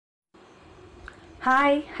Hi,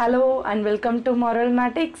 hello and welcome to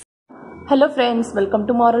Marvelmatix. Hello friends, welcome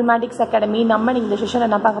to Marvelmatix Academy. நம்ம இந்த செஷன்ல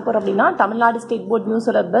என்ன பார்க்க போறோம் அப்படினா Tamil Nadu state board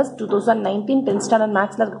Newsyllabus 2019 10th standard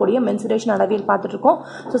மேத்ஸ்ல இருக்கக்கூடிய மென்சுரேஷன் அளவியல் பார்த்துட்டு இருக்கோம்.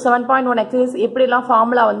 சோ 7.1 எக்ஸர்சைஸ் எப்படி எல்லாம்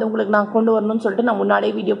ஃபார்முலா வந்து உங்களுக்கு நான் கொண்டு வரணும்னு சொல்லிட்டு நான்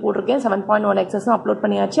முன்னாடியே வீடியோ போட்டுருக்கேன். 7.1 எக்ஸர்சைஸ் அப்லோட்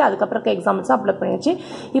பண்ணியாச்சு. அதுக்கு அப்புறம் எக்ஸாம்ஸ் அப்லோட் பண்ணியாச்சு.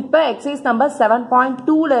 இப்போ எக்ஸர்சைஸ் நம்பர்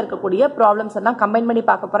 7.2ல இருக்கக்கூடிய ப்ராப்ளம்ஸ் எல்லாம் கம்பைன் பண்ணி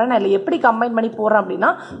பார்க்க போறேன். நான் எப்படி கம்பைன் பண்ணி போறேன்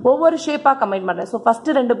அப்படினா ஒவ்வொரு ஷேப்பா கம்பைன் பண்றேன். சோ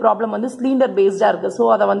ஃபர்ஸ்ட் ரெண்டு ப்ராப்ளம் வந்து சிலிண்டர் பேஸ்டா இருக்கு. சோ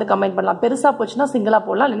அத வந்து கம்பைன் பண்ணலாம். பெருசா போச்சுனா சிங்கிளா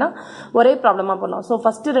போடலாம் இல்லனா ஒரே ப்ராப்ளமா பண்ணலாம். சோ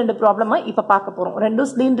ஃபர்ஸ்ட் ரெண்டு ப்ராப்ளமா இப்ப பார்க்க போறோம். ரெண்டும்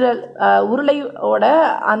சிலிண்டர் உருளையோட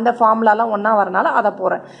அந்த ஃபார்முலாலாம் ஒண்ணா வரனால அத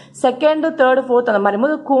போறேன். செகண்ட், தேர்ட், ஃபோர்த் அந்த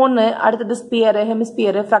மாதிரி கோன், அடுத்து ஸ்பியர்,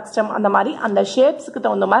 ஹெமிஸ்பியர், ஃப்ரக்ஸ்டம் அந்த மாதிரி அந்த ஷேப்ஸ்க்கு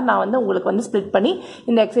தகுந்த மாதிரி நான் வந்து உங்களுக்கு வந்து ஸ்ப்ளிட் பண்ணி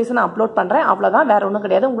இந்த எக்ஸர்சைஸ் நான் அப்லோட் பண்றேன். அவ்வளவுதான், வேற ஒண்ணும்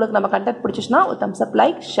கிடையாது. உங்களுக்கு நம்ம கண்டென்ட் பிடிச்சிச்சுனா ஒரு Thums up,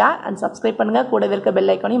 like, share and subscribe பண்ணுங்க. கூடவே இருக்க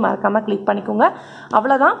பெல் ஐகானையும் மறக்காம கிளிக் பண்ணிக்கோங்க.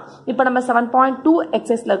 அவ்வளவுதான். இப்போ நம்ம 7.2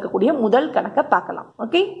 எக்ஸர்சைஸ்ல இருக்கக்கூடிய முதல் கணக்கை பார்க்கலாம்.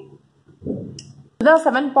 ஓகே,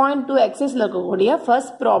 7.2 எக்ஸர்சைஸ்ல இருக்கக்கூடிய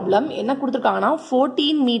ஃபர்ஸ்ட் ப்ராப்ளம் என்ன கொடுத்திருக்காங்கன்னா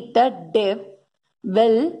 14 meter depth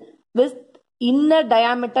well with inner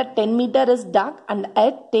diameter 10 meter is dug and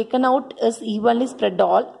earth taken out is evenly spread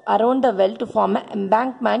all around the well to form an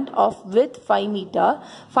embankment of width 5 meter.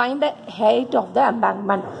 Find the height of the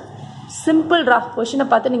embankment. Simple ரா. கொஸ்டினை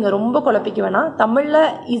பார்த்து நீங்கள் ரொம்ப குழப்பிக்க வேணாம். தமிழில்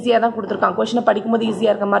ஈஸியாக தான் கொடுத்துருக்காங்க. கொஸ்டினை படிக்கும்போது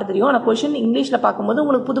ஈஸியாக இருக்க மாதிரி தெரியும். ஆனால் கொஸ்டின் இங்கிலீஷில் பார்க்கும்போது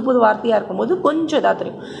உங்களுக்கு புது புது வார்த்தையாக இருக்கும்போது கொஞ்சம் இதாக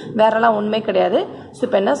தெரியும். வேறெல்லாம் உண்மை கிடையாது. ஸோ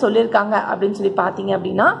இப்போ என்ன சொல்லியிருக்காங்க அப்படின்னு சொல்லி பார்த்தீங்க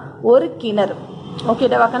அப்படின்னா, ஒரு கிணறு, ஓகே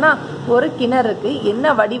டவாக்கண்ணா, ஒரு கிணறு இருக்கு.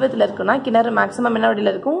 என்ன வடிவத்தில் இருக்குன்னா, கிணறு மேக்ஸிமம் என்ன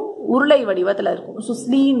வடிவில் இருக்கும்? உருளை வடிவத்தில் இருக்கும். ஸோ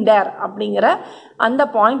சிலிண்டர் அப்படிங்கிற அந்த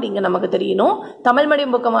பாயிண்ட் இங்கே நமக்கு தெரியணும். தமிழ்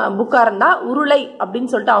மீடியம் புக்காக இருந்தால் உருளை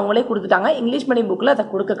அப்படின்னு சொல்லிட்டு அவங்களே கொடுத்துட்டாங்க. இங்கிலீஷ் மீடியம் புக்கில் அதை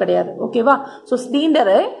கொடுக்க கிடையாது. ஓகேவா? ஸோ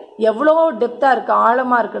சிலிண்டரு எவ்வளோ டெப்த்தாக இருக்கு,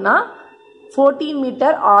 ஆழமாக இருக்குன்னா 14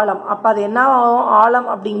 மீட்டர் ஆழம். அப்போ அது என்ன ஆழம்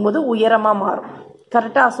அப்படிங்கும்போது உயரமாக மாறும்.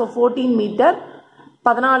 கரெக்டா? ஸோ 14 மீட்டர்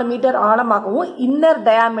 14 மீட்டர் ஆழமாகவும், இன்னர்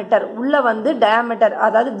டயாமீட்டர் உள்ள வந்து டயாமீட்டர்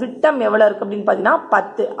அதாவது விட்டம் எவ்வளவு இருக்கு அப்படின்னு பாத்தீங்கன்னா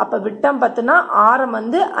 10. அப்ப விட்டம் 10னா ஆரம்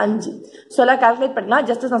வந்து 5. ஸோ எல்லாம் கால்குலேட் பண்ணிக்கலாம்.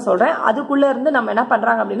 ஜஸ்ட் நான் சொல்றேன். அதுக்குள்ள இருந்து நம்ம என்ன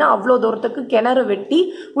பண்றாங்க அப்படின்னா, அவ்வளவு தூரத்துக்கு கிணறு வெட்டி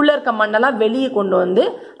உள்ள இருக்க மண்ணெல்லாம் வெளியே கொண்டு வந்து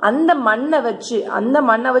அந்த மண்ணை வச்சு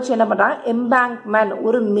என்ன பண்றாங்க, எம்பேங்க்மென்ட்,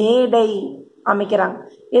 ஒரு மேடை அமைக்கிறாங்க.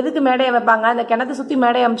 எதுக்கு மேடை அமைப்பாங்க? அந்த கிணத்தை சுத்தி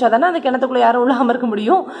மேடை அமைச்சாதானே அந்த கிணத்துக்குள்ள யாரும் உள்ள அமர்க்க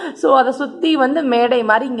முடியும். ஸோ அதை சுத்தி வந்து மேடை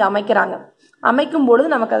மாதிரி இங்க அமைக்கிறாங்க. அமைக்கும் பொழுது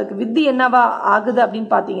நமக்கு அதுக்கு வித்தி என்னவா ஆகுது அப்படின்னு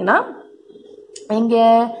பாத்தீங்கன்னா, இங்க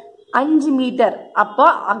 5 மீட்டர், அப்போ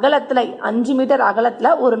அகலத்துல 5 மீட்டர் அகலத்துல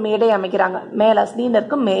ஒரு மேடை அமைக்கிறாங்க மேல,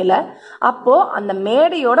 சிலிண்டருக்கு மேல. அப்போ அந்த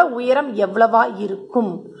மேடையோட உயரம் எவ்வளவா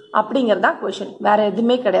இருக்கும் அப்படிங்கறதா கொஸ்டின், வேற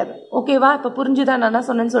எதுவுமே கிடையாது. ஓகேவா? இப்ப புரிஞ்சுதான் நான் என்ன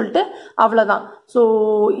சொன்னேன்னு சொல்லிட்டு அவ்வளவுதான். சோ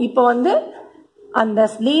இப்போ வந்து அந்த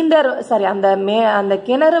சிலிண்டர் அந்த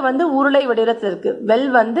கிணறு வந்து உருளை வடிவத்தில் இருக்கு. வெல்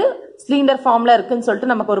வந்து சிலிண்டர் ஃபார்ம்ல இருக்குன்னு சொல்லிட்டு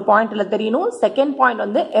நமக்கு ஒரு பாயிண்ட்ல தெரியணும். செகண்ட் பாயிண்ட்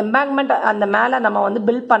வந்து எம்பேங்க்மெண்ட், அந்த மேல நம்ம வந்து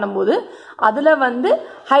பில்ட் பண்ணும்போது அதுல வந்து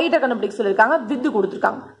ஹைட்டை கண்டுபிடிக்க சொல்லியிருக்காங்க, வித்து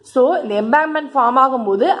கொடுத்துருக்காங்க. ஸோ இந்த எம்பேங்க்மெண்ட் ஃபார்ம்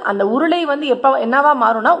ஆகும்போது அந்த உருளை வந்து எப்ப என்னவா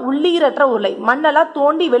மாறும்னா உள்ளீரற்ற உருளை. மண்ணெல்லாம்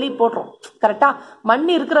தோண்டி வெளியே போட்டுரும். கரெக்டா? மண்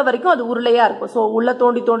இருக்கிற வரைக்கும் அது உருளையா இருக்கும். ஸோ உள்ள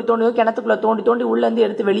தோண்டி கிணத்துக்குள்ள தோண்டி உள்ள இருந்து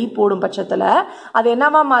எடுத்து வெளியே போடும் பட்சத்துல அது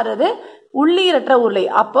என்னவா மாறுது? உள்ளீரற்ற உருளை.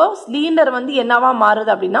 அப்போ சிலிண்டர் வந்து என்னவா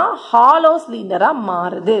மாறுது அப்படின்னா ஹாலோ சிலிண்டரா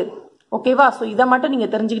மாறுது. ஓகேவா? சோ இதை மட்டும் நீங்க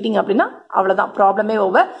தெரிஞ்சுக்கிட்டீங்க அப்படின்னா அவ்வளவுதான், ப்ராப்ளமே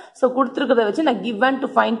ஓவர். சோ கொடுத்துருக்கிறத வச்சு நான் கிவ் அண்ட் டு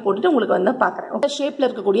ஃபைண்ட் போட்டுட்டு உங்களுக்கு வந்து பாக்குறேன். இந்த ஷேப்ல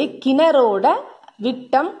இருக்கக்கூடிய கிணறோட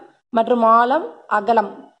விட்டம் மற்றும் ஆழம்,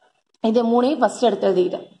 அகலம், இது மூணையும் ஃபர்ஸ்ட் எடுத்து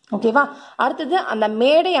எழுதிக்கிட்டேன். ஓகேவா? அடுத்தது அந்த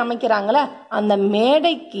மேடை அமைக்கிறாங்களே, அந்த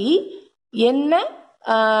மேடைக்கு என்ன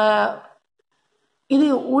இது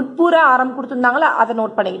உட்புற ஆரம் கொடுத்துருந்தாங்களா, அதை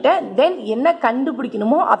நோட் பண்ணிக்கிட்டேன். தென் என்ன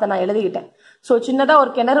கண்டுபிடிக்கணுமோ அதை நான் எழுதிக்கிட்டேன். ஸோ சின்னதா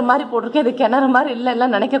ஒரு கிணறு மாதிரி போட்டிருக்கேன். இது கிணறு மாதிரி இல்லை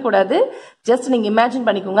நினைக்க கூடாது. ஜஸ்ட் நீங்க இமேஜின்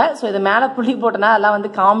பண்ணிக்கோங்க. ஸோ இது மேல புள்ளி போட்டனா அதெல்லாம்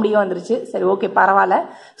வந்து காமெடியா வந்துருச்சு. சரி, ஓகே, பரவாயில்ல.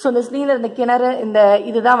 ஸோ இந்த ஸ்லீல இந்த கிணறு, இந்த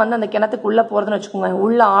இதுதான் வந்து அந்த கிணத்துக்கு உள்ள போறதுன்னு வச்சுக்கோங்க,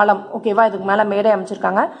 உள்ள ஆழம். ஓகேவா? இதுக்கு மேல மேடை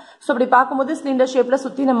அமைச்சிருக்காங்க. ஸோ இப்படி பார்க்கும்போது சிலிண்டர் ஷேப்ல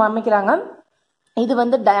சுத்தி நம்ம அமைக்கிறாங்க. இது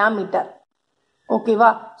வந்து டயாமீட்டர். ஓகேவா?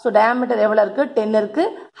 ஸோ டயாமீட்டர் எவ்வளவு இருக்கு? 10 இருக்கு.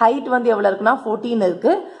 ஹைட் வந்து எவ்வளவு இருக்குன்னா 14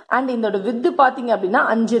 இருக்கு. அண்ட் இதோட வித்து பாத்தீங்க அப்படின்னா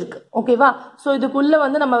 5 இருக்கு. ஓகேவா? ஸோ இதுக்குள்ள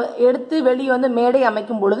வந்து நம்ம எடுத்து வெளியே வந்து மேடை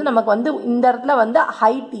அமைக்கும் பொழுது நமக்கு வந்து இந்த இடத்துல வந்து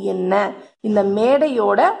ஹைட் என்ன, இந்த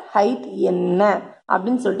மேடையோட ஹைட் என்ன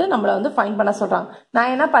அப்படின்னு சொல்லிட்டு நம்மள வந்து ஃபைண்ட் பண்ண சொல்றாங்க.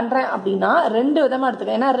 நான் என்ன பண்றேன் அப்படின்னா ரெண்டு விதமா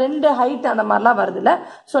எடுத்துக்கேன். ஏன்னா ரெண்டு ஹைட் அந்த மாதிரிலாம் வருது இல்ல.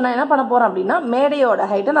 ஸோ நான் என்ன பண்ண போறேன் அப்படின்னா மேடையோட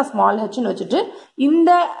ஹைட்டை நான் ஸ்மால் ஹெச்னு வச்சுட்டு,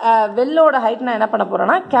 இந்த வெள்ளோட ஹைட் நான் என்ன பண்ண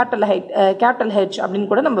போறேன்னா கேபிட்டல் ஹெச் அப்படின்னு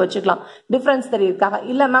கூட நம்ம வச்சுக்கலாம், டிஃபரன்ஸ் தெரியிருக்காங்க.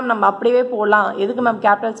 இல்ல மேம் நம்ம அப்படியே போடலாம், எதுக்கு மேம்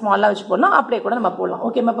கேபிட்டல் ஸ்மாலா வச்சு போடலாம், அப்படியே கூட நம்ம போடலாம்.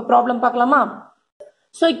 ஓகே மேம், இப்போ ப்ராப்ளம் பார்க்கலாமா?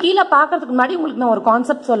 ஸோ கீழே பார்க்கறதுக்கு முன்னாடி உங்களுக்கு நான் ஒரு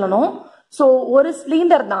கான்செப்ட் சொல்லணும். ஸோ ஒரு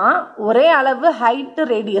சிலிண்டர் தான், ஒரே அளவு ஹைட்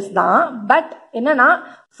ரேடியஸ் தான். பட் என்னன்னா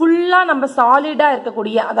ஃபுல்லா நம்ம சாலிடா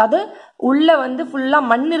இருக்கக்கூடிய, அதாவது உள்ள வந்து ஃபுல்லா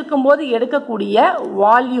மண் இருக்கும்போது எடுக்கக்கூடிய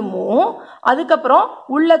வால்யூமும், அதுக்கப்புறம்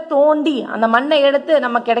உள்ள தோண்டி அந்த மண்ணை எடுத்து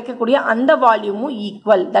நம்ம கிடைக்கக்கூடிய அந்த வால்யூமும்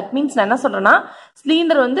ஈக்குவல். தட் மீன்ஸ் நான் என்ன சொல்றேன்னா,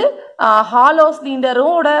 சிலிண்டர் வந்து ஹாலோ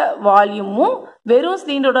சிலிண்டரோட வால்யூமும் வெறும்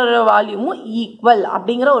சிலிண்டரோட வால்யூமும் ஈக்குவல்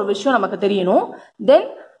அப்படிங்கிற ஒரு விஷயம் நமக்கு தெரியணும். தென்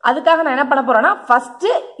அதுக்காக நான் என்ன பண்ண போறேன்னா, ஃபர்ஸ்ட்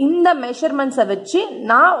இந்த மெஷர்மெண்ட்ஸை வச்சு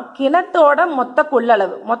நான் கிணத்தோட மொத்த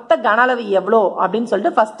கொள்ளளவு, மொத்த கன அளவு எவ்வளோ அப்படின்னு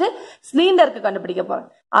சொல்லிட்டு ஃபர்ஸ்ட் சிலிண்டருக்கு கண்டுபிடிக்க போறேன்.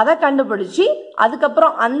 அதை கண்டுபிடிச்சு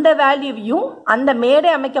அதுக்கப்புறம் அந்த வேல்யூவையும் அந்த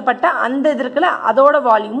மேடை அமைக்கப்பட்ட அந்த இது இருக்குல்ல அதோட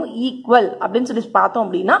வால்யூமும் ஈக்குவல் அப்படின்னு சொல்லி பார்த்தோம்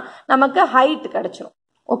அப்படின்னா நமக்கு ஹைட் கிடைச்சிடும்.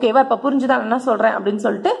 ஓகேவா? இப்ப புரிஞ்சுதான் என்ன சொல்றேன் அப்படின்னு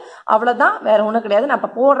சொல்லிட்டு, அவ்வளவுதான், வேற ஒண்ணும் கிடையாது. நான்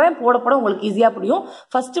இப்ப போடுறேன், போட போட உங்களுக்கு ஈஸியா புரியும்.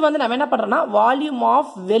 ஃபர்ஸ்ட் வந்து நம்ம என்ன பண்றோம்னா, வால்யூம்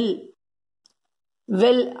ஆஃப் வெல்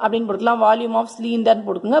அப்படின்னு போட்டுக்கலாம். வால்யூம் ஆஃப் சிலிண்டர்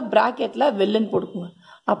போட்டுக்கோங்க, பிராக்கெட்ல வெல்லுன்னு போட்டுக்கோங்க.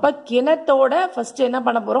 அப்ப கிணத்தோட ஃபர்ஸ்ட் என்ன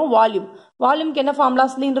பண்ண போறோம், வால்யூம்க்கு என்ன formula,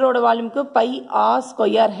 சிலிண்டரோட வால்யூம்க்கு by R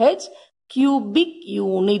square H cubic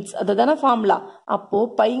units, அதுதான ஃபார்முலா. அப்போ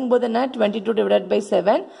பைங்கும் போது என்ன, 22 divided by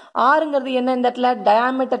 7. ஆறுங்கிறது என்ன, இந்த இடத்துல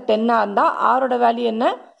டயாமீட்டர் 10 இருந்தா ஆரோட வேல்யூ என்ன,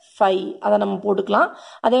 5. அதை நம்ம போட்டுக்கலாம்.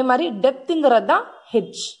 அதே மாதிரி டெப்த்ங்கிறது தான்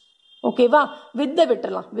ஹெச். ஓகேவா? வித்தை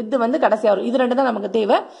விட்டுறலாம், வித்து வந்து கடைசியா வரும். இது ரெண்டு தான் நமக்கு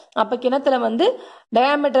தேவை. அப்ப கிணத்துல வந்து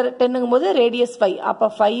டயாமீட்டர் 10ங்கும் போது ரேடியஸ் 5. அப்ப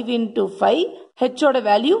 5 into 5, ஹெச்சோட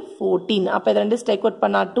வேல்யூ 14. அப்ப இது ரெண்டு ஸ்ட்ரைக் அவுட்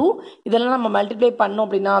பண்ணா 2. இதெல்லாம் நம்ம மல்டிப்ளை பண்ணோம்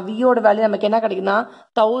அப்படின்னா வியோட வேல்யூ நமக்கு என்ன கிடைக்குன்னா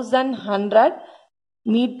 1100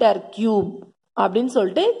 மீட்டர் கியூப் அப்படின்னு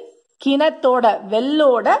சொல்லிட்டு கிணத்தோட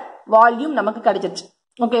வெள்ளோட வால்யூம் நமக்கு கிடைச்சிருச்சு.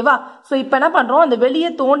 ஓகேவா? சோ இப்ப என்ன பண்றோம், அந்த வெளியே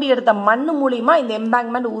தோண்டி எடுத்த மண்ணு மூலியமா இந்த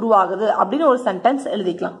எம்பேங்க்மெண்ட் உருவாகுது அப்படின்னு ஒரு சென்டென்ஸ்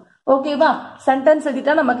எழுதிக்கலாம். ஓகேவா? சென்டென்ஸ்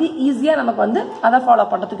எழுதிட்டா நமக்கு ஈஸியா நமக்கு வந்து அதை ஃபாலோ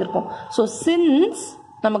பண்றதுக்கு இருக்கும். ஸோ சின்ஸ்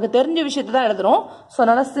நமக்கு தெரிஞ்ச விஷயத்தை தான் எழுதுறோம். ஸோ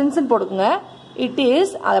அதனால சின்ஸ் போட்டுக்கோங்க. இட்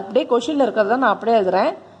இஸ், அது அப்படியே கொஸ்டின்ல இருக்கிறத நான் அப்படியே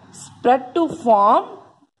எழுதுறேன், ஸ்ப்ரெட் டு ஃபார்ம்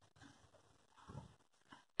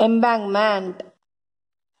எம்பேங்க்மெண்ட்.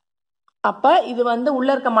 அப்ப இது வந்து உள்ள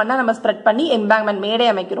இருக்க மண்ணை நம்ம ஸ்ப்ரெட் பண்ணி எம்பேங்க்மெண்ட் மேடை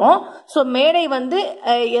அமைக்கிறோம். ஸோ மேடை வந்து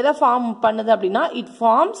எதை ஃபார்ம் பண்ணுது அப்படின்னா, இட்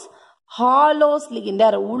ஃபார்ம்ஸ் ஹாலோ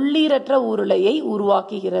சிலிண்டர், உள்ளீரற்ற உருளையை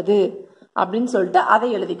உருவாக்குகிறது அப்படின்னு சொல்லிட்டு அதை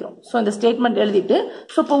எழுதிக்கிறோம். ஸோ இந்த ஸ்டேட்மெண்ட் எழுதிட்டு,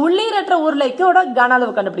 ஸோ இப்போ உள்ளீரற்ற உருளைக்கோட கன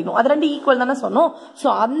அளவு கண்டுபிடிக்கும். அது ரெண்டு ஈக்குவல் தானே சொன்னோம். ஸோ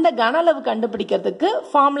அந்த கன அளவு கண்டுபிடிக்கிறதுக்கு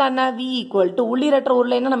ஃபார்முலா என்ன, வி ஈக்குவல் டு உள்ளீரற்ற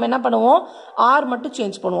உருளைன்னா நம்ம என்ன பண்ணுவோம், ஆர் மட்டும்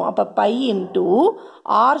சேஞ்ச் பண்ணுவோம். அப்ப by into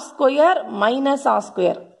R square minus R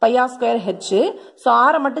square, by R square H. So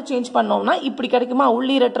ஆரை மட்டும் சேஞ்ச் பண்ணோம்னா இப்படி கிடைக்குமா,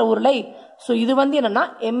 உள்ளீரற்ற உருளை. ஸோ இது வந்து என்னன்னா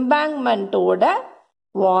எம்பேங்க்மெண்டோட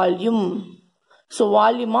volume. So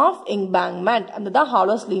volume of embankment, அதுதான்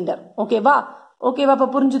hollow cylinder. ஓகேவா? இப்ப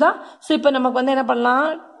புரிஞ்சுதா? சோ இப்ப நமக்கு வந்து என்ன பண்ணலாம்,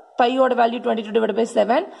 பையோட value 22 divided by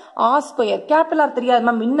 7, R square, capital R தெரியாது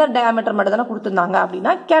மேம், இன்னர் டயாமீட்டர் மட்டும் தானே கொடுத்துருந்தாங்க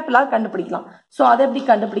அப்படின்னா கேபிட்டல் ஆர் கண்டுபிடிக்கலாம். சோ அதை எப்படி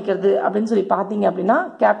கண்டுபிடிக்கிறது அப்படின்னு சொல்லி பாத்தீங்க அப்படின்னா,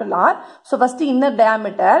 capital R, so first inner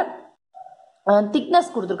diameter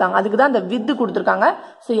thickness கொடுத்துருக்காங்க, அதுக்கு தான் இந்த வித் கொடுத்துருக்காங்க.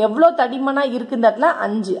 ஸோ எவ்வளோ தடிமனா இருக்கு இந்த இடத்துல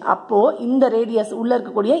 5. அப்போ இந்த ரேடியஸ் உள்ள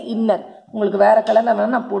இருக்கக்கூடிய இன்னர், உங்களுக்கு வேற கலர்ல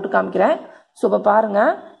வேணா நான் போட்டு காமிக்கிறேன். ஸோ இப்போ பாருங்க,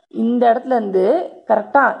 இந்த இடத்துல இருந்து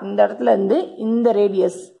கரெக்டா இந்த இடத்துல இருந்து இந்த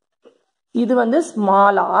ரேடியஸ் இது வந்து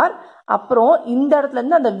ஸ்மால் ஆர், அப்புறம் இந்த இடத்துல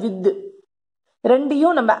இருந்து அந்த வித்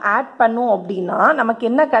ரெண்டையும் நம்ம ஆட் பண்ணோம் அப்படின்னா நமக்கு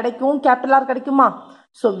என்ன கிடைக்கும், கேபிட்டல் ஆர் கிடைக்குமா?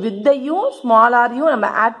 ஸோ வித்தையும் ஸ்மால் ஆரையும் நம்ம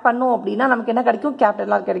ஆட் பண்ணோம் அப்படின்னா நமக்கு என்ன கிடைக்கும்,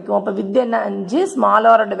 கேபிட்டல் ஆர் கிடைக்கும். அப்போ வித் என்ன 5, ஸ்மால்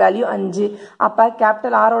ஆரோட வேல்யூ 5. அப்போ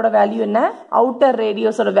கேபிட்டல் ஆரோட வேல்யூ என்ன, அவுட்டர்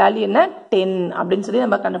ரேடியஸோட வேல்யூ என்ன, 10 அப்படின்னு சொல்லி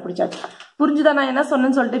நம்ம கண்டுபிடிச்சாச்சு. புரிஞ்சுதா நான் என்ன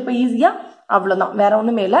சொன்னேன்னு சொல்லிட்டு? இப்போ ஈஸியா அவ்வளவுதான், வேற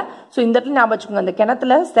ஒண்ணுமே இல்லை. ஸோ இந்த இடத்துல ஞாபகம் வச்சுக்கோங்க, அந்த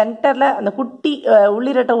கிணத்துல சென்டர்ல அந்த குட்டி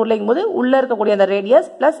உள்ளிரட்ட உருளைக்கும் போது உள்ள இருக்கக்கூடிய அந்த ரேடியஸ்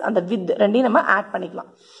பிளஸ் அந்த வித் ரெண்டையும் நம்ம ஆட் பண்ணிக்கலாம்.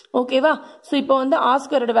 ஓகேவா? ஸோ இப்போ வந்து ஆர்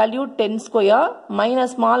ஸ்கொயரோட வேல்யூ 10 ஸ்கொயர்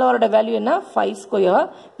மைனஸ் ஸ்மால் ஆரோட வேல்யூ என்ன 5 ஸ்கொயர்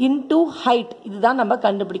இன்டூ ஹைட், இதுதான் நம்ம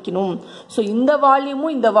கண்டுபிடிக்கணும். ஸோ இந்த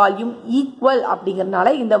வால்யூமும் இந்த வால்யூம் ஈக்குவல்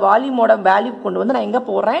அப்படிங்கறதுனால இந்த வால்யூமோட வேல்யூ கொண்டு வந்து நான் எங்க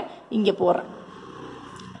போடுறேன், இங்க போடுறேன்.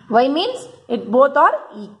 Y means it both are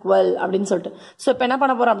equal அப்படின்னு சொல்லிட்டு. ஸோ இப்போ என்ன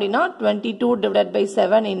பண்ண போறோம் அப்படின்னா 22 divided by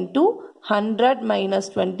 7 into 100 minus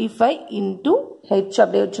 25 into h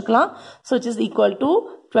அப்படியே வச்சுக்கலாம். So which is equal to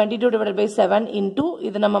 22 divided by 7 into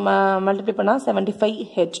இது நம்ம மல்டிப்ளை பண்ணா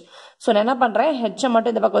 75h. ஸோ நான் என்ன பண்றேன், h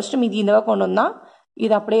மட்டும் இந்த பக்கம் வச்சுட்டு மீதி இந்த பக்கம் கொண்டு வந்தா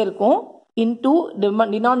இது அப்படியே இருக்கும். இன்டூ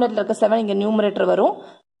டினாமினேட்டர்ல இருக்க 7 இங்க நியூமரேட்டர் வரும்,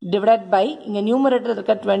 divided by இங்க நியூமரேட்டர்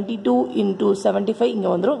இருக்க 22 into 75 இங்க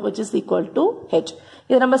வந்துரும், which is equal to h.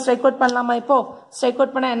 இது நம்ம ஸ்ட்ரைக் அவுட் பண்ணலாமா? இப்போ ஸ்ட்ரைக்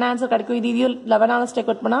அவுட் பண்ணா என்ன ஆன்சர் கிடைக்கும், இது 11 ஸ்ட்ரைக்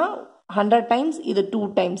அவுட் பண்ணா 100 டைம்ஸ், இது 2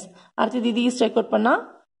 டைம்ஸ். அடுத்தது இதையும் ஸ்ட்ரைக் அவுட் பண்ணா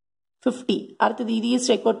 50, அடுத்தது இதையும்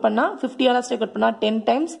ஸ்ட்ரைக் அவுட் பண்ணா 50 ஸ்ட்ரைக் அவுட் பண்ணா 10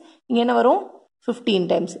 டைம்ஸ், இங்க என்ன வரும் 15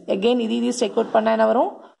 டைம்ஸ். அகைன் இதையும் ஸ்ட்ரைக் அவுட் பண்ணா என்ன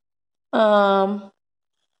வரும்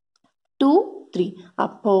 2 3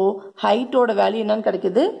 அப்போ ஹைட்டோட வேல்யூ என்னன்னு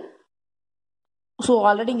கிடைக்குது ஸோ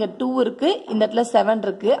ஆல்ரெடி இங்கே 2 இருக்கு இந்த இடத்துல 7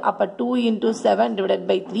 இருக்கு அப்போ 2 into 7 divided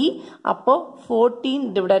by 3 அப்போ 14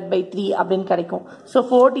 divided by 3 அப்படின்னு கிடைக்கும் ஸோ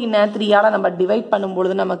 14 3ஆல நம்ம டிவைட்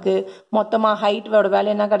பண்ணும்போது நமக்கு மொத்தமாக ஹைட்டோட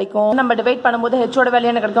வேல்யூ என்ன கிடைக்கும் நம்ம டிவைட் பண்ணும்போது ஹெச்சோட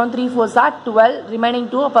வேல்யூ என்ன கிடைக்கும் 3 4s are 12 ரிமைனிங்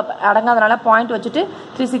 2 அப்போ அடங்காதனால பாயிண்ட் வச்சுட்டு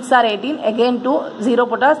 3 6 are 18 again 2 0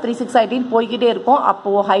 போட்டால் 3 6 18 போய்கிட்டே இருக்கும்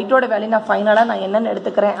அப்போ ஹைட்டோட வேல்யூ நான் ஃபைனலாக நான் என்னென்னு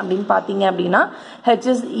எடுத்துக்கிறேன் அப்படின்னு பார்த்தீங்க அப்படின்னா h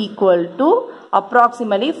is equal to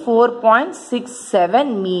approximately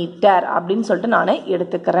 4.67 metre அப்படின்னு சொல்லிட்டு நான்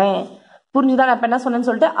எடுத்துக்கிறேன் புரிஞ்சுதான் நான் இப்போ என்ன சொன்னேன்னு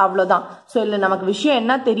சொல்லிட்டு அவ்வளோதான் ஸோ இதில் நமக்கு விஷயம்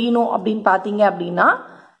என்ன தெரியணும் அப்படின்னு பார்த்தீங்க அப்படின்னா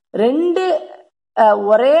ரெண்டு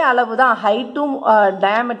ஒரே அளவு தான் ஹைட்டும்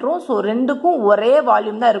டயாமீட்டரும் ஸோ ரெண்டுக்கும் ஒரே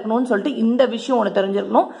வால்யூம் தான் இருக்கணும்னு சொல்லிட்டு இந்த விஷயம் ஒன்று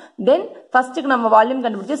தெரிஞ்சிருக்கணும் தென் ஃபர்ஸ்ட்டுக்கு நம்ம வால்யூம்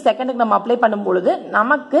கண்டுபிடிச்சி செகண்டுக்கு நம்ம அப்ளை பண்ணும்பொழுது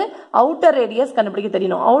நமக்கு அவுட்டர் ரேடியஸ் கண்டுபிடிக்க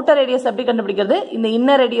தெரியணும் அவுட்டர் ரேடியஸ் எப்படி கண்டுபிடிக்கிறது இந்த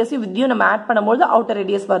இன்னர் ரேடியஸையும் வித்தியும் நம்ம ஆட் பண்ணும்போது அவுட்டர்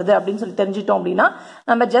ரேடியஸ் வருது அப்படின்னு சொல்லி தெரிஞ்சிட்டோம் அப்படின்னா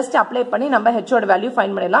நம்ம ஜஸ்ட் அப்ளை பண்ணி நம்ம ஹெச்சோட வேல்யூ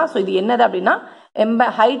ஃபைண்ட் பண்ணிடலாம் ஸோ இது என்னது அப்படின்னா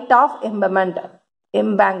ஹைட் ஆஃப்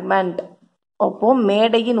எம்பேங்க்மெண்ட் அப்போ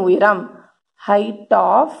மேடையின் உயரம் height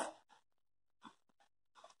of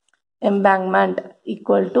embankment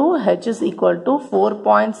equal to h is equal to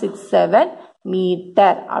 4.67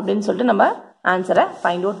 metre அப்படின்னு சொல்லிட்டு நம்ம ஆன்சரை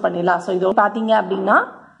ஃபைண்ட் அவுட் பண்ணிடலாம் ஸோ இது பார்த்தீங்க அப்படின்னா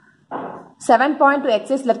 7.2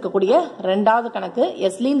 எக்ஸசைஸ்ல இருக்கக்கூடிய ரெண்டாவது கணக்கு a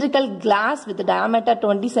cylindrical glass with diameter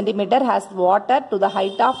 20 cm has water to the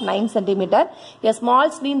height of 9 cm a small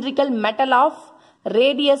cylindrical metal of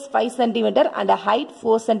radius 5 cm and a height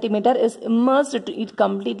 4 cm is immersed to it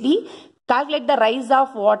completely calculate the rise of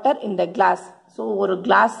water in the glass so ஒரு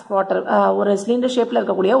glass water ஒரு cylinder ஷேப்பில்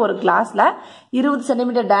இருக்கக்கூடிய ஒரு கிளாஸில் 20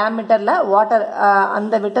 centimetre டயாமீட்டரில் water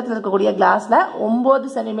அந்த விட்டத்தில் இருக்கக்கூடிய கிளாஸில்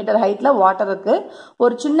 9 centimetre ஹைட்டில் வாட்டர் இருக்குது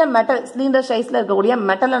ஒரு சின்ன மெட்டல் சிலிண்டர் சைஸில் இருக்கக்கூடிய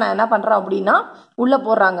மெட்டலை நான் என்ன பண்ணுறேன் அப்படின்னா உள்ளே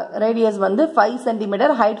போடுறாங்க ரேடியஸ் வந்து 5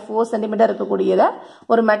 சென்டிமீட்டர் ஹைட் 4 சென்டிமீட்டர் இருக்கக்கூடியதை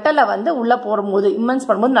ஒரு மெட்டலை வந்து உள்ளே போடும்போது இம்மென்ஸ்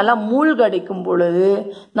பண்ணும்போது நல்லா மூழ்கடிக்கும் பொழுது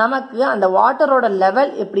நமக்கு அந்த வாட்டரோட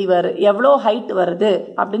லெவல் எப்படி எவ்வளோ ஹைட் வருது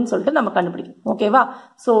அப்படின்னு சொல்லிட்டு நம்ம கண்டுபிடிக்கும் ஓகேவா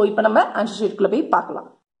ஸோ இப்போ நம்ம ஆன்சர் ஷீட்குள்ளே போய் பார்க்கலாம்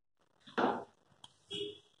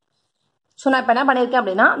ஸோ நான் இப்போ என்ன பண்ணியிருக்கேன்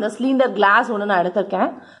அப்படின்னா இந்த சிலிண்டர் கிளாஸ் ஒன்று நான் எடுத்திருக்கேன்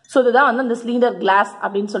ஸோ இதுதான் வந்து அந்த சிலிண்டர் கிளாஸ்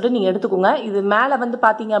அப்படின்னு சொல்லிட்டு நீங்கள் எடுத்துக்கோங்க இது மேலே வந்து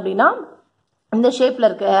பார்த்தீங்க அப்படின்னா இந்த ஷேப்பில்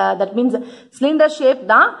இருக்கு தட் மீன்ஸ் சிலிண்டர் ஷேப்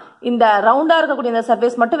தான் இந்த ரவுண்டாக இருக்கக்கூடிய இந்த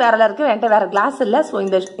சர்ஃபேஸ் மட்டும் வேற இருக்கு என்கிட்ட வேற கிளாஸ் இல்லை ஸோ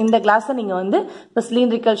இந்த கிளாஸை நீங்கள் வந்து இந்த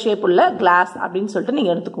சிலிண்ட்ரிக்கல் ஷேப் உள்ள கிளாஸ் அப்படின்னு சொல்லிட்டு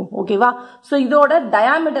நீங்கள் எடுத்துக்கோங்க ஓகேவா ஸோ இதோட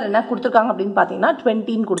டயாமீட்டர் என்ன கொடுத்துருக்காங்க அப்படின்னு பார்த்தீங்கன்னா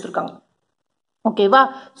 20 கொடுத்துருக்காங்க ஓகேவா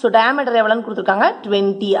ஸோ டயாமீட்டர் எவ்வளோன்னு கொடுத்துருக்காங்க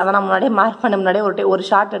 20 அதை நான் முன்னாடியே மார்க் பண்ண முன்னாடியே ஒரு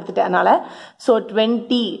ஷார்ட் எடுத்துட்டேன் அதனால ஸோ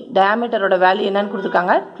 20 டயாமீட்டரோட வேல்யூ என்னன்னு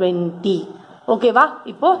கொடுத்துருக்காங்க 20 ஓகேவா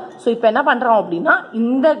இப்போ என்ன பண்ணுறோம் அப்படின்னா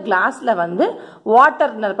இந்த கிளாஸில் வந்து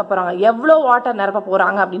வாட்டர் நிரப்ப போகிறாங்க எவ்வளோ வாட்டர் நிரப்ப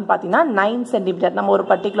போகிறாங்க அப்படின்னு பார்த்தீங்கன்னா 9 சென்டிமீட்டர் நம்ம ஒரு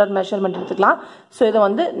பர்டிகுலர் மெஷர்மெண்ட் எடுத்துக்கலாம் ஸோ இது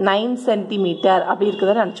வந்து 9 சென்டிமீட்டர் அப்படி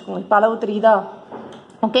இருக்குதுன்னு நினச்சிக்கோங்க இப்போ அளவு தெரியுதா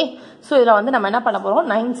ஓகே ஸோ இதில் வந்து நம்ம என்ன பண்ண போகிறோம்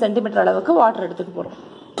 9 சென்டிமீட்டர் அளவுக்கு வாட்டர் எடுத்துக்க போகிறோம்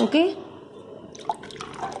ஓகே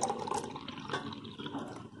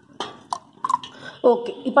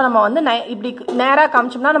ஓகே இப்போ நம்ம வந்து இப்படி நேராக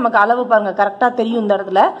காமிச்சோம்னா நமக்கு அளவு பாருங்கள் கரெக்டாக தெரியும் இந்த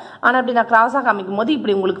இடத்துல ஆனால் இப்படி நான் கிராஸாக காமிக்கும் போது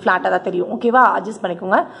இப்படி உங்களுக்கு ஃப்ளாட்டாக தான் தெரியும் ஓகேவா அட்ஜஸ்ட்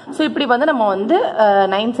பண்ணிக்கோங்க ஸோ இப்படி வந்து நம்ம வந்து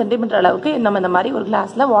 9 சென்டிமீட்டர் அளவுக்கு நம்ம இந்த மாதிரி ஒரு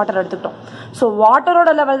கிளாஸில் வாட்டர் எடுத்துக்கிட்டோம் ஸோ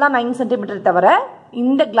வாட்டரோட லெவல் தான் 9 சென்டிமீட்டர் தவிர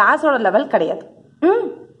இந்த கிளாஸோட லெவல் கிடையாது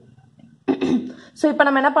ஸோ இப்போ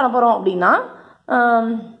நம்ம என்ன பண்ண போகிறோம் அப்படின்னா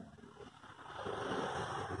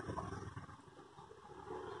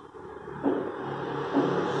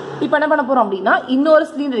இப்போ என்ன பண்ண போகிறோம் அப்படின்னா இன்னொரு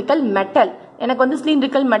சிலிண்ட்ரிக்கல் மெட்டல் எனக்கு வந்து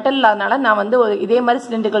சிலிண்ட்ரிக்கல் மெட்டல் இல்லாதனால நான் வந்து இதே மாதிரி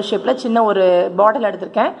சிலிண்ட்ரிக்கல் ஷேப்பில் சின்ன ஒரு பாட்டில்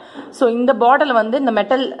எடுத்திருக்கேன் ஸோ இந்த பாட்டில் வந்து இந்த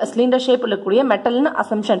மெட்டல் சிலிண்டர் ஷேப் இருக்கக்கூடிய மெட்டல்னு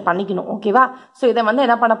அசம்ஷன் பண்ணிக்கணும் ஓகேவா ஸோ இதை வந்து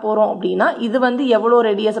என்ன பண்ண போகிறோம் அப்படின்னா இது வந்து எவ்வளோ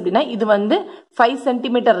ரேடியஸ் அப்படின்னா இது வந்து 5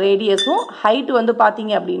 சென்டிமீட்டர் ரேடியஸும் ஹைட் வந்து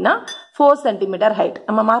பார்த்தீங்க அப்படின்னா 4 சென்டிமீட்டர் ஹைட்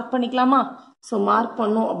நம்ம மார்க் பண்ணிக்கலாமா ஸோ மார்க்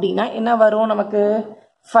பண்ணோம் அப்படின்னா என்ன வரும் நமக்கு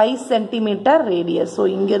 5 சென்டிமீட்டர் ரேடியஸ் ஸோ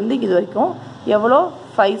இங்கேருந்து இது வரைக்கும் எவ்வளோ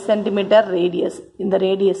 5 சென்டிமீட்டர் ரேடியஸ் இந்த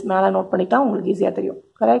ரேடியஸ் மேலே நோட் பண்ணிக்கலாம் உங்களுக்கு ஈஸியாக தெரியும்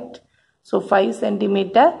கரெக்ட் ஸோ 5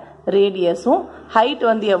 சென்டிமீட்டர் ரேடியஸும் ஹைட்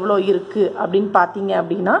வந்து எவ்வளோ இருக்குது அப்படின்னு பார்த்தீங்க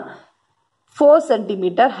அப்படின்னா 4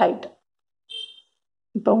 சென்டிமீட்டர் ஹைட்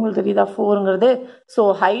இப்போ உங்களுக்கு தெரியுதா 4ங்கிறது ஸோ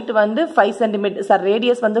ஹைட் வந்து 5 சென்டிமீட்டர் சார்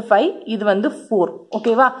ரேடியஸ் வந்து 5 இது வந்து 4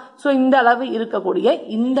 ஓகேவா ஸோ இந்த அளவு இருக்கக்கூடிய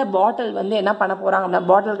இந்த பாட்டில் வந்து என்ன பண்ண போகிறாங்க அப்படின்னா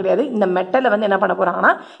பாட்டில் கிடையாது இந்த மெட்டலை வந்து என்ன பண்ண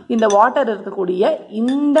போகிறாங்கன்னா இந்த வாட்டர் இருக்கக்கூடிய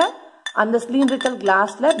அந்த சிலிண்ட்ரிக்கல்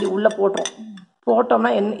கிளாஸில் இப்படி உள்ளே போட்டோம்னா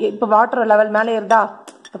இப்போ வாட்டர் லெவல் மேலே இருந்தா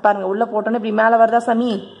இப்போ பாருங்கள் உள்ளே போட்டோன்னா இப்படி மேலே வருதா சாமி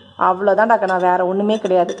அவ்வளோதான் டாக்கா, நான் வேற ஒன்றுமே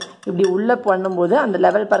கிடையாது. இப்படி உள்ளே பண்ணும்போது அந்த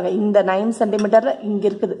லெவல் பாருங்கள், இந்த 9 சென்டிமீட்டரில் இங்கே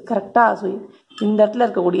இருக்குது கரெக்டாக. ஸோ இந்த இடத்துல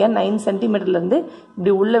இருக்கக்கூடிய 9 சென்டிமீட்டர்லேருந்து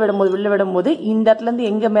இப்படி உள்ளே விடும்போது இந்த இடத்துலேருந்து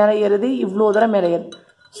எங்கே மேலே ஏறுது, இவ்வளோ தூரம் மேலே ஏறுது.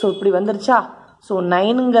 ஸோ இப்படி வந்துருச்சா. ஸோ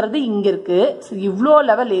 9ங்கிறது இங்கே இருக்குது. ஸோ இவ்வளோ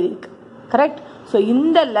லெவல் ஏறி இருக்கு கரெக்ட். ஸோ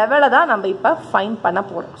இந்த லெவலை தான் நம்ம இப்போ ஃபைன் பண்ண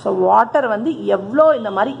போகிறோம். ஸோ வாட்டர் வந்து எவ்வளோ இந்த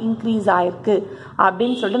மாதிரி இன்க்ரீஸ் ஆகிருக்கு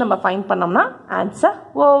அப்படின்னு சொல்லிட்டு நம்ம ஃபைன் பண்ணோம்னா ஆன்சர்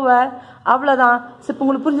ஓவர். அவ்வளோதான். ஸோ இப்போ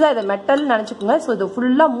உங்களுக்கு புரிஞ்சுதா, இதை மெட்டல்னு நினச்சிக்கோங்க. ஸோ இது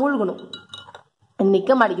ஃபுல்லாக மூழ்கணும்,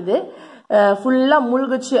 நிற்க மாட்டேங்குது. ஃபுல்லாக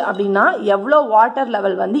மூழ்குச்சு அப்படின்னா எவ்வளோ வாட்டர்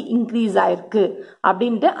லெவல் வந்து இன்க்ரீஸ் ஆயிருக்கு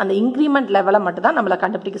அப்படின்ட்டு அந்த இன்க்ரிமெண்ட் லெவலை மட்டும் தான் நம்மளை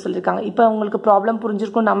கண்டுபிடிக்க சொல்லியிருக்காங்க. இப்போ உங்களுக்கு ப்ராப்ளம்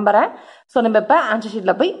புரிஞ்சிருக்கும் நம்புறேன். ஸோ நம்ம இப்போ ஆன்சர்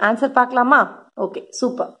ஷீட்டில் போய் ஆன்சர் பார்க்கலாமா? Okay,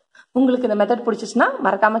 super. உங்களுக்கு இந்த மெத்தட் பிடிச்சிச்சுன்னா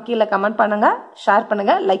மறக்காம கீழே கமெண்ட் பண்ணுங்க, ஷேர்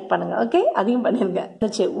பண்ணுங்க, லைக் பண்ணுங்க. ஓகே, அதையும் பண்ணிருங்க.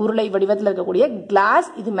 உருளை வடிவத்தில் இருக்கக்கூடிய கிளாஸ்,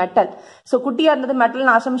 இது மெட்டல். ஸோ குட்டியா இருந்தது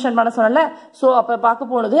மெட்டல் அசம்ஷன் பண்ண சொன்னல. ஸோ அப்போ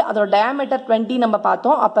பார்க்க போனது அதோட டயாமீட்டர் 20 நம்ம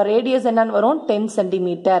பார்த்தோம். அப்போ ரேடியஸ் என்னன்னு வரும், 10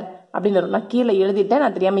 சென்டிமீட்டர் அப்படின்னு வரும். நான் கீழே எழுதிட்டேன்,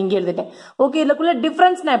 நான் தெரியாம இங்கே எழுதிட்டேன். ஓகே, இதுக்குள்ள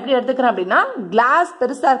டிஃபரன்ஸ் நான் எப்படி எடுத்துக்கிறேன் அப்படின்னா, கிளாஸ்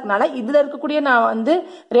பெருசா இருக்கனால இதுல இருக்கக்கூடிய நான் வந்து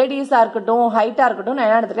ரேடியஸா இருக்கட்டும் ஹைட்டா இருக்கட்டும் நான்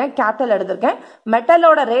என்ன எடுத்திருக்கேன், கேபிட்டல் எடுத்திருக்கேன்.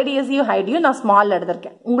 மெட்டலோட ரேடியஸையும் ஹைட்டையும் நான் ஸ்மால்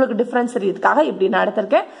எடுத்திருக்கேன். உங்களுக்கு டிஃபரன்ஸ் தெரியுதுக்காக இப்படி நான்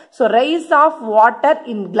எடுத்திருக்கேன். So rice of water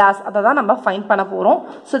in class அதை தான் நம்ம ஃபைண்ட் பண்ண போறோம்.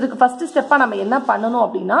 ஸோ இதுக்கு ஃபர்ஸ்ட் ஸ்டெப்பா நம்ம என்ன பண்ணணும்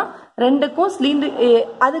அப்படின்னா, ரெண்டுக்கும் சிலிண்டர்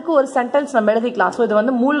அதுக்கு ஒரு சென்டென்ஸ் நம்ம எழுதிக்கலாம். ஸோ இது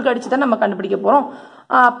வந்து மூழ்கடிச்சு தான் நம்ம கண்டுபிடிக்க போறோம்.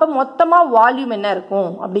 அப்போ மொத்தமா வால்யூம் என்ன இருக்கும்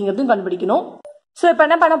அப்படிங்கிறதையும் கண்டுபிடிக்கணும். ஸோ இப்போ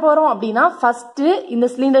என்ன பண்ண போறோம் அப்படின்னா, ஃபர்ஸ்ட் இந்த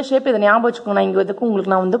சிலிண்டர் ஷேப் இதை ஞாபகம் வச்சுக்கோங்க. நான் இங்கே இதுக்கு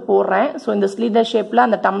உங்களுக்கு நான் வந்து போடுறேன். ஸோ இந்த சிலிண்டர் ஷேப்ல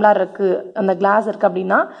அந்த டம்ளர் இருக்கு, அந்த கிளாஸ் இருக்கு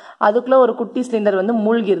அப்படின்னா அதுக்குள்ள ஒரு குட்டி சிலிண்டர் வந்து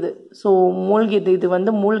மூழ்கிடுது. ஸோ மூழ்கிடுது, இது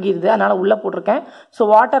வந்து மூழ்கிடுது, அதனால உள்ள போட்டிருக்கேன். ஸோ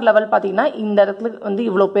வாட்டர் லெவல் பார்த்தீங்கன்னா இந்த இடத்துல வந்து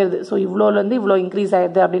இவ்வளோ போயிருது. ஸோ இவ்வளோலேருந்து இவ்வளோ இன்க்ரீஸ்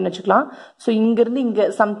ஆயிருது அப்படின்னு வச்சுக்கலாம். ஸோ இங்கிருந்து இங்கே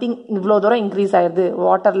சம்திங் இவ்வளோ தூரம் இன்க்ரீஸ் ஆயிருது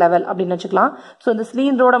வாட்டர் லெவல் அப்படின்னு வச்சுக்கலாம். ஸோ இந்த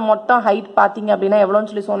சிலிண்டரோட மொத்தம் ஹைட் பார்த்தீங்க அப்படின்னா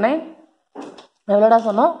எவ்வளோன்னு சொல்லி சொன்னேன், எவ்வளோடா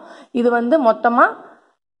சொன்னோம், இது வந்து மொத்தமா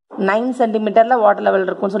 9 சென்டிமீட்டர்ல வாட்டர் லெவல்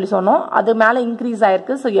இருக்கும்னு சொல்லி சொன்னோம். அது மேலே இன்க்ரீஸ்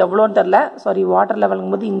ஆயிருக்கு. ஸோ எவ்வளோன்னு தெரியல, சாரி வாட்டர்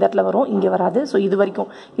லெவலுங்கும் போது இந்த இடத்துல வரும், இங்கே வராது. ஸோ இது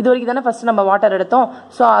வரைக்கும் தானே ஃபர்ஸ்ட் நம்ம வாட்டர் எடுத்தோம்.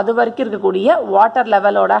 ஸோ அது வரைக்கும் இருக்கக்கூடிய வாட்டர்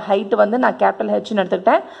லெவலோட ஹைட் வந்து நான் கேபிட்டல் ஹெச்னு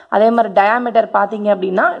எடுத்துக்கிட்டேன். அதே மாதிரி டயாமீட்டர் பார்த்தீங்க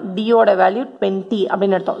அப்படின்னா டியோட வேல்யூ 20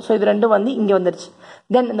 அப்படின்னு எடுத்தோம். ஸோ இது ரெண்டும் வந்து இங்கே வந்துருச்சு.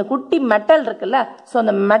 தென் இந்த குட்டி மெட்டல் இருக்குல்ல, ஸோ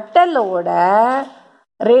அந்த மெட்டலோட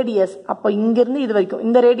ரேடியஸ், அப்போ இங்கிருந்து இது வரைக்கும்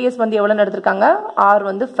இந்த ரேடியஸ் வந்து எவ்வளோன்னு எடுத்திருக்காங்க, ஆர்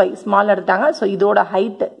வந்து 5 ஸ்மால் எடுத்தாங்க. ஸோ இதோட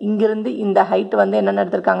ஹைட் இங்கிருந்து இந்த ஹைட் வந்து என்னென்னு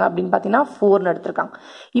எடுத்திருக்காங்க அப்படின்னு பார்த்தீங்கன்னா 4ன்னு எடுத்திருக்காங்க.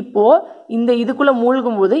 இப்போ இந்த இதுக்குள்ள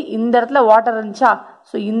மூழ்கும் போது இந்த இடத்துல வாட்டர் இருந்துச்சா,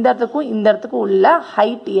 ஸோ இந்த இடத்துக்கும் உள்ள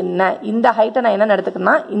ஹைட் என்ன, இந்த ஹைட்டை நான் என்னென்னு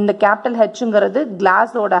எடுத்துக்கேன்னா, இந்த கேபிட்டல் ஹெச்ங்கிறது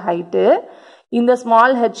கிளாஸோட ஹைட்டு, இந்த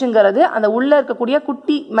ஸ்மால் ஹெச்ங்கிறது அந்த உள்ள இருக்கக்கூடிய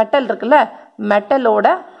குட்டி மெட்டல் இருக்குல்ல, மெட்டலோட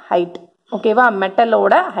ஹைட். ஓகேவா,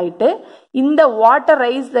 மெட்டலோட ஹைட்டு. இந்த வாட்டர்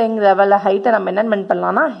ரைஸ் லெவல் ஹைட்டை நம்ம என்ன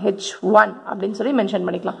பண்ணலாம்னா H1 அப்படின்னு சொல்லி மென்ஷன்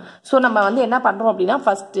பண்ணிக்கலாம். ஸோ நம்ம வந்து என்ன பண்றோம் அப்படின்னா,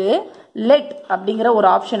 ஃபர்ஸ்ட் லெட் அப்படிங்கிற ஒரு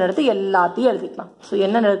ஆப்ஷன் எடுத்து எல்லாத்தையும் எழுதிக்கலாம். ஸோ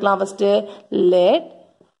என்ன எடுக்கலாம்,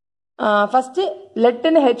 ஃபர்ஸ்ட்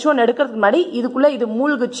லெட்னு H1 எடுக்கிறதுக்கு முன்னாடி இதுக்குள்ள இது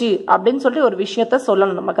மூழ்குச்சு அப்படின்னு சொல்லி ஒரு விஷயத்த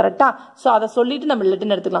சொல்லணும் நம்ம கரெக்டா. ஸோ அதை சொல்லிட்டு நம்ம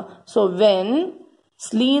லெட்னு எடுத்துக்கலாம். ஸோ வென்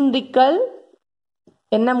சிலிண்ட்ரிக்கல்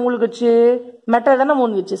என்ன மூழ்குச்சு, மெட்டல் தானே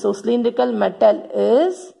மூழ்குச்சு. So cylindrical metal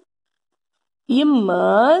is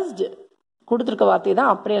immersed, கொடுத்துருக்க வார்த்தை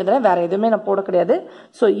தான் அப்படியே எழுதுறேன், வேற எதுவுமே நான் போட கிடையாது.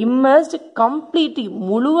 ஸோ இம்மர்ஸ்ட் கம்ப்ளீட்லி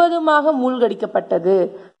முழுவதுமாக மூழ்கடிக்கப்பட்டது.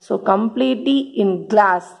 ஸோ கம்ப்ளீட்லி இன்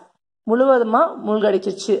கிளாஸ், முழுவதுமா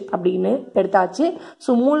மூழ்கடிச்சிச்சு அப்படின்னு எடுத்தாச்சு.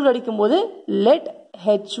 ஸோ மூழ்கடிக்கும் போது லெட்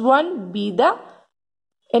H1 பி த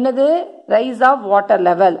என்னது, rice of water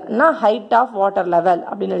level, height of water level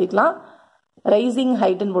அப்படின்னு எழுதிக்கலாம். ரைசிங்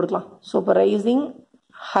ஹைட்னு போட்டுக்கலாம். ஸோ இப்போ ரைசிங்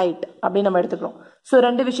ஹைட் அப்படின்னு நம்ம எடுத்துக்கிறோம். ஸோ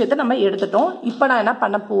ரெண்டு விஷயத்த நம்ம எடுத்துட்டோம். இப்போ நான் என்ன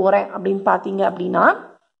பண்ண போறேன் அப்படின்னு பார்த்தீங்க அப்படின்னா,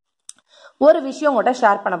 ஒரு விஷயம் உங்கள்கிட்ட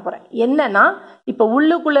ஷேர் பண்ண போறேன். என்னன்னா, இப்போ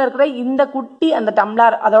உள்ளுக்குள்ள இருக்கிற இந்த குட்டி அந்த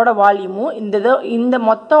டம்ளர் அதோட வால்யூமும் இந்த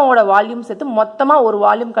மொத்தமோட வால்யூம் சேர்த்து மொத்தமா ஒரு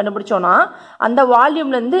வால்யூம் கண்டுபிடிச்சோம்னா அந்த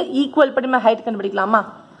வால்யூம்ல இருந்து ஈக்குவல் பண்ணி ஹைட் கண்டுபிடிக்கலாமா?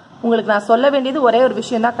 உங்களுக்கு நான் சொல்ல வேண்டியது ஒரே ஒரு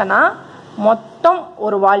விஷயம் தான் கண்ணா, மொத்தம்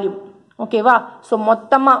ஒரு வால்யூம். ஓகேவா, ஸோ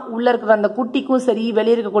மொத்தமா உள்ள இருக்கிற அந்த குட்டிக்கும் சரி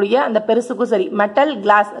வெளியே இருக்கக்கூடிய அந்த பெருசுக்கும் சரி, மெட்டல்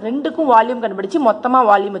கிளாஸ் ரெண்டுக்கும் வால்யூம் கண்டுபிடிச்சு மொத்தமா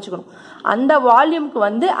வால்யூம் வச்சுக்கணும். அந்த வால்யூம்க்கு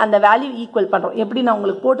வந்து அந்த வேல்யூ ஈக்குவல் பண்றோம். எப்படி நான்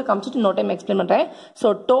உங்களுக்கு போட்டு காமிச்சிட்டு இன்னொரு டைம் எக்ஸ்பிளைன் பண்றேன்.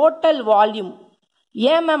 ஸோ டோட்டல் வால்யூம்,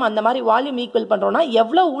 ஏன் மேம் அந்த மாதிரி வால்யூம் ஈக்குவல் பண்றோம்னா,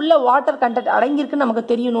 எவ்வளவு உள்ள வாட்டர் கண்டென்ட் அடங்கியிருக்குன்னு நமக்கு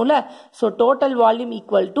தெரியணும்ல. So total volume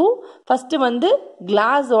equal to first வந்து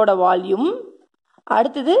கிளாஸோட வால்யூம்,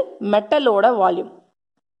 அடுத்தது மெட்டலோட வால்யூம்.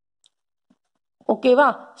 ஓகேவா,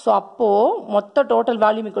 ஸோ அப்போ மொத்த டோட்டல்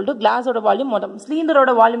வால்யூம் ஈக்குவல் டு கிளாஸோட வால்யூம் மொத்தம்.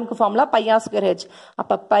 சிலிண்டரோட வால்யூமுக்கு ஃபார்முலா πr ஸ்கொயர் ஹெச்.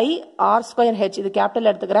 அப்போ πr ஸ்கொயர் ஹெச், இது கேபிட்டல்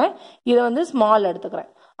எடுத்துக்கிறேன், இதை வந்து ஸ்மால் எடுத்துக்கிறேன்.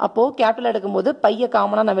 அப்போ கேபிட்டல் எடுக்கும்போது பையை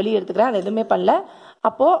காமனா நான் வெளியே எடுத்துக்கிறேன், அது எதுவுமே பண்ணல.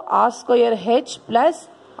 அப்போ r square h plus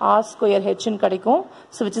r square h ன்னு கிடைக்கும்.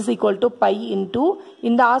 So which is equal to pi into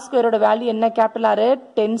இந்த r square ஓட வேல்யூ என்ன கேபிட்டல் r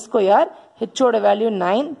 10 square, h ஓட வேல்யூ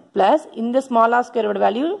 9 plus இந்த small r square ஓட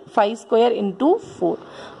வேல்யூ 5 square into 4.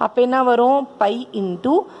 அப்ப என்ன வரும் pi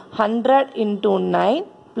into 100 into 9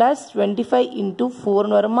 plus 25 into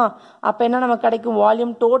 4 வருமா. அப்ப என்ன நமக்கு கிடைக்கும்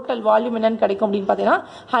வால்யூம், டோட்டல் வால்யூம் என்னன்னு கிடைக்கும் அப்படின்னு பார்த்தீங்கன்னா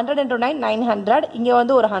 100 into 9 900, இங்க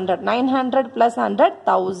வந்து ஒரு 100, 900 plus 100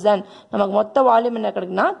 1000. நமக்கு மொத்த வால்யூம் என்ன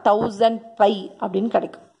கிடைக்கும்னா 1000 pi அப்படின்னு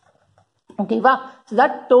கிடைக்கும். ஓகேவா,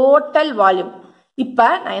 இதுதான் டோட்டல் வால்யூம். இப்ப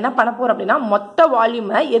நான் என்ன பண்ண போறேன் அப்படின்னா மொத்த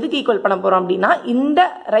வால்யூமை எதுக்கு ஈக்குவல் பண்ண போறோம் அப்படின்னா இந்த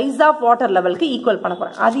ரைஸ் ஆஃப் வாட்டர் லெவலுக்கு ஈக்குவல் பண்ண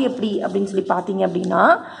போறேன். அது எப்படி அப்படின்னு சொல்லி பாத்தீங்க அப்படின்னா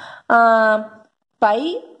பை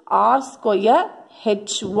ஆர் ஸ்கொயர்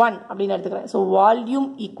h1 அப்படின்னு எடுத்துக்கிறேன். ஸோ வால்யூம்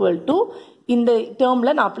ஈக்குவல் டு இந்த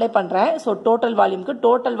டேர்ம்ல நான் அப்ளை பண்றேன். ஸோ டோட்டல் வால்யூம்க்கு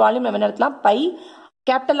டோட்டல் வால்யூம் என்ன எடுக்கலாம், பை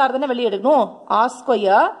கேபிட்டல் ஆர் தானே வெளியே எடுக்கணும், ஆர்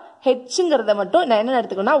ஸ்கொயர் ஹெச்ங்கிறத மட்டும் நான் என்ன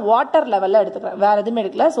எடுத்துக்கணும்னா வாட்டர் லெவல்ல எடுத்துக்கிறேன், வேற எதுவுமே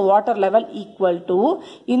எடுக்கல. So water level equal to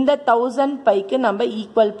இந்த 1000 பைக்கு நம்ம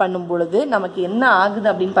ஈக்குவல் பண்ணும் பொழுது நமக்கு என்ன ஆகுது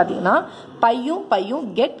அப்படின்னு பாத்தீங்கன்னா பையும்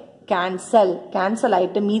கெட் கேன்சல்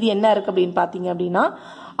ஆயிட்டு மீதி என்ன இருக்கு அப்படின்னு பாத்தீங்க அப்படின்னா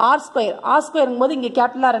ஆர் ஸ்கொயர் போது இங்க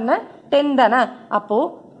கேபிட்டல் ஆர் என்ன 10 தானே. அப்போ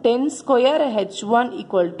 10 ஸ்கொயர் h1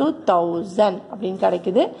 equal to 1000 அப்படின்னு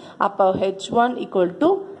கிடைக்குது. அப்போ h1 equal to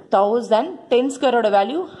 1000, 10 ஸ்கொயரோட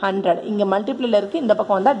வேல்யூ 100, இங்க மல்டிப்ளில இருக்கு, இந்த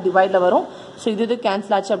பக்கம் வந்தா டிவைட்ல வரும். ஸோ இது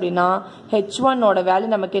கேன்சல் ஆச்சு அப்படின்னா h1 ஓட வேல்யூ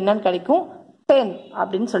நமக்கு என்னன்னு கிடைக்கும் 10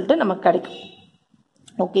 அப்படின்னு சொல்லிட்டு நமக்கு கிடைக்கும்.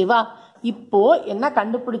 ஓகேவா, இப்போ என்ன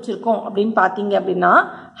கண்டுபிடிச்சிருக்கோம் அப்படின்னு பாத்தீங்க அப்படின்னா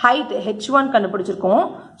ஹைட் h1 கண்டுபிடிச்சிருக்கோம்.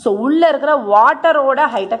 ஸோ உள்ள இருக்கிற வாட்டரோட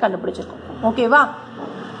ஹைட்டை கண்டுபிடிச்சிருக்கோம். ஓகேவா,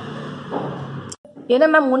 ஏன்னா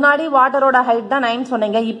மேம் முன்னாடி வாட்டரோட ஹைட் தான் 9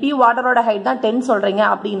 சொன்னீங்க, இப்பயும் வாட்டரோட ஹைட் தான் 10 சொல்றீங்க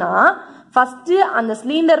அப்படின்னா ஃபர்ஸ்ட் அந்த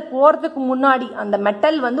சிலிண்டர் போறதுக்கு முன்னாடி அந்த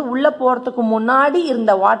மெட்டல் வந்து உள்ள போறதுக்கு முன்னாடி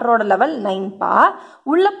இருந்த வாட்டரோட லெவல் 9 பா,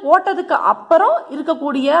 உள்ள போட்டதுக்கு அப்புறம்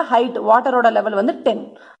இருக்கக்கூடிய ஹைட் வாட்டரோட லெவல் வந்து 10.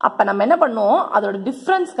 அப்ப நம்ம என்ன பண்ணோம், அதோட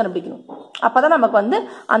டிஃபரன்ஸ் கண்டுபிடிக்கணும். அப்பதான் நமக்கு வந்து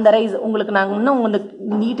அந்த ரைஸ் உங்களுக்கு நாங்க இன்னும் உங்களுக்கு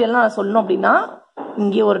டீட்டெயிலா நான் சொல்லணும் அப்படின்னா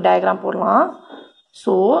இங்கே ஒரு டயக்ராம் போடலாம்.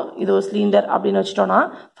 ஸோ இது ஒரு சிலிண்டர் அப்படின்னு வச்சுட்டோம்னா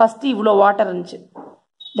ஃபர்ஸ்ட் இவ்வளோ வாட்டர் இருந்துச்சு,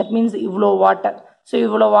 தட் மீன்ஸ் இவ்வளோ வாட்டர். ஸோ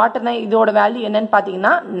இவ்வளோ வாட்டர்னா இதோட வேல்யூ என்னன்னு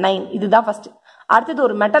பார்த்தீங்கன்னா 9, இதுதான் ஃபர்ஸ்ட். அடுத்தது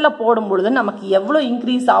ஒரு மெட்டலை போடும் பொழுது நமக்கு எவ்வளோ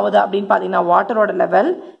இன்க்ரீஸ் ஆகுது அப்படின்னு பார்த்தீங்கன்னா வாட்டரோட லெவல்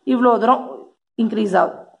இவ்வளோ தூரம் இன்க்ரீஸ்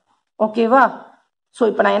ஆகுது. ஓகேவா, ஸோ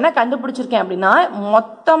இப்போ நான் என்ன கண்டுபிடிச்சிருக்கேன் அப்படின்னா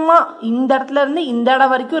மொத்தமா இந்த இடத்துல இருந்து இந்த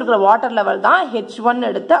இடம் வரைக்கும் இருக்கிற வாட்டர் லெவல் தான் h1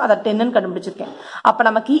 எடுத்து அதை 10 கண்டுபிடிச்சிருக்கேன். அப்ப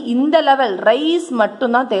நமக்கு இந்த லெவல் ரைஸ்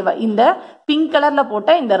மட்டும் தான் தேவை, இந்த பிங்க் கலர்ல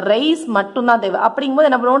போட்ட இந்த ரைஸ் மட்டும் தான் தேவை. அப்படிங்கும்போது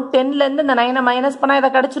என்ன பண்ணுவோம், 10ல இருந்து இந்த 9 மைனஸ் பண்ணா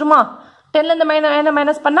இதை கிடைச்சிருமா, 10ல இருந்து 9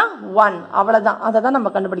 மைனஸ் பண்ணா 1, அவ்வளவுதான். அதை தான் நம்ம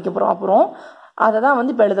கண்டுபிடிக்க போறோம். அப்புறம் அதை தான்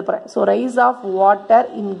வந்து இப்போ எழுத போறேன். So rice of water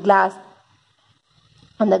in class,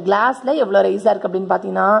 அந்த கிளாஸ்ல எவ்வளவு ரைஸா இருக்கு அப்படின்னு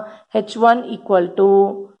பாத்தீங்கன்னா h1 equal to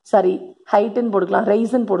ஹைட்னு போட்டுக்கலாம்,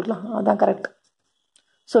 ரைஸ்ன்னு போட்டுக்கலாம், அதான் correct.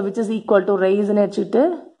 So which is equal to ரைஸ்ன்னு வச்சுக்கிட்டு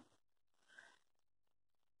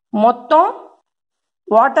மொத்தம்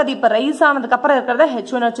வாட்டர் இப்ப ரைஸ் ஆனதுக்கு அப்புறம் இருக்கிறத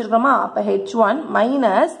h1 வச்சிருக்கோமா, அப்ப h1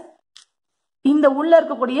 மைனஸ் இந்த உள்ள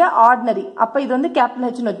இருக்கக்கூடிய ஆர்டினரி, அப்ப இது வந்து கேபிட்டல்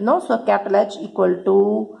H வச்சிருந்தோம். So capital H equal to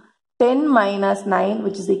 10 minus 9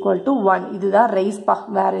 which is equal to 1. இதுதான் ரைஸ் பா,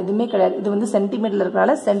 வேற எதுவுமே கிடையாது. இது வந்து சென்டிமீட்டர்ல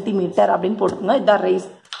இருக்கனால சென்டிமீட்டர் அப்படின்னு போட்டுக்கோங்க, இதுதான் ரைஸ்.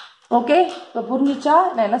 ஓகே, இப்போ புரிஞ்சிச்சா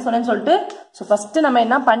நான் என்ன சொன்னேன்னு சொல்லிட்டு. ஸோ ஃபர்ஸ்ட் நம்ம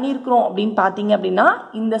என்ன பண்ணியிருக்கிறோம் அப்படின்னு பார்த்தீங்க அப்படின்னா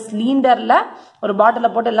இந்த சிலிண்டர்ல ஒரு பாட்டில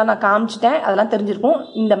போட்டு எல்லாம் நான் காமிச்சிட்டேன், அதெல்லாம் தெரிஞ்சிருக்கும்.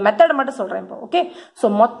 இந்த மெத்தட் மட்டும் சொல்றேன் இப்போ. ஓகே, ஸோ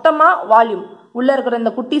மொத்தமா வால்யூம் உள்ள இருக்கிற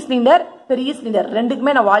இந்த குட்டி சிலிண்டர் பெரிய சிலிண்டர்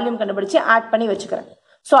ரெண்டுக்குமே நான் வால்யூம் கண்டுபிடிச்சு ஆட் பண்ணி வச்சுக்கிறேன்.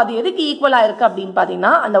 ஸோ அது எதுக்கு ஈக்குவலா இருக்கு அப்படின்னு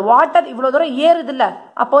பாத்தீங்கன்னா அந்த வாட்டர் இவ்வளவு தூரம் ஏறுது இல்ல,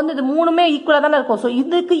 அப்போ வந்து இது மூணுமே ஈக்குவலா தானே இருக்கும். ஸோ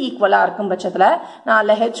இதுக்கு ஈக்குவலா இருக்கும் பட்சத்துல நான்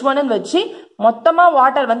அதுல h1 வச்சு மொத்தமா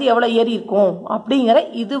வாட்டர் வந்து எவ்வளவு ஏறி இருக்கும் அப்படிங்கிற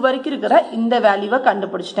இது வரைக்கும் இருக்கிற இந்த வேல்யூவை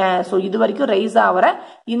கண்டுபிடிச்சிட்டேன். ஸோ இது வரைக்கும் ரைஸ் ஆகிற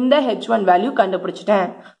இந்த h1 வேல்யூ கண்டுபிடிச்சிட்டேன்.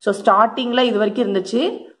 ஸோ ஸ்டார்டிங்ல இது வரைக்கும் இருந்துச்சு,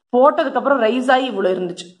 போட்டதுக்கு அப்புறம் ரைஸ் ஆகி இவ்வளவு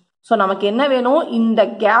இருந்துச்சு. ஸோ நமக்கு என்ன வேணும், இந்த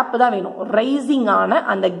கேப் தான் வேணும், ரைசிங் ஆன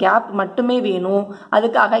அந்த கேப் மட்டுமே வேணும்.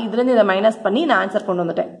 அதுக்காக இதுல இருந்து இதை மைனஸ் பண்ணி நான் ஆன்சர் கொண்டு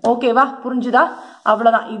வந்துட்டேன். ஓகேவா, புரிஞ்சுதா,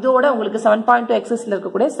 அவ்வளவுதான். இதோட உங்களுக்கு 7.2 எக்ஸஸ்ல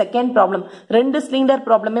இருக்கக்கூடிய செகண்ட் ப்ராப்ளம், 2 சிலிண்டர்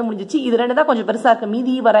ப்ராப்ளமே முடிஞ்சிச்சு. இது 2 தான் கொஞ்சம் பெருசா இருக்கு,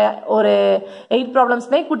 மீதி வர ஒரு 8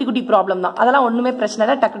 ப்ராப்ளம்ஸ்மே குட்டி குட்டி ப்ராப்ளம் தான், அதெல்லாம் ஒண்ணுமே பிரச்சனை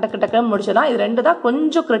இல்லை, டக்கு டக்கு டக்குன்னு முடிச்சிடலாம். இது 2 தான்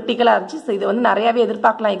கொஞ்சம் கிரிட்டிக்கலா இருந்துச்சு. ஸோ இது வந்து நிறையவே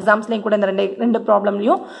எதிர்பார்க்கலாம் எக்ஸாம்ஸ்லயும் கூட இந்த ரெண்டு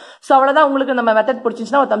ப்ராப்ளம்லயும். ஸோ அவ்வளவுதான். உங்களுக்கு நம்ம மெத்தட்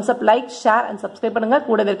பிடிச்சிச்சுன்னா ஒரு Thums up, like, share and subscribe பண்ணுங்க.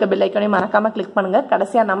 கூட இருக்க பெல் ஐக்கானையும் மறக்காம கிளிக் பண்ணுங்க.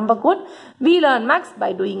 கடைசியா நம்ம code we learn max by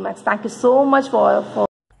doing max. Thank you so much for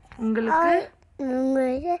உங்களுக்கு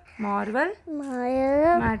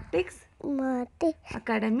Marvelmatix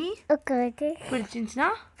Academy பிடிச்சிருந்துச்சுன்னா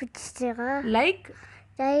லைக்,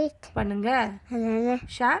 லைக் பண்ணுங்க,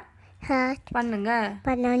 ஷேர் பண்ணுங்க,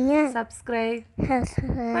 சப்ஸ்கிரைப்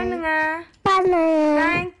பண்ணுங்க.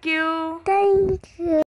 தேங்க்யூ.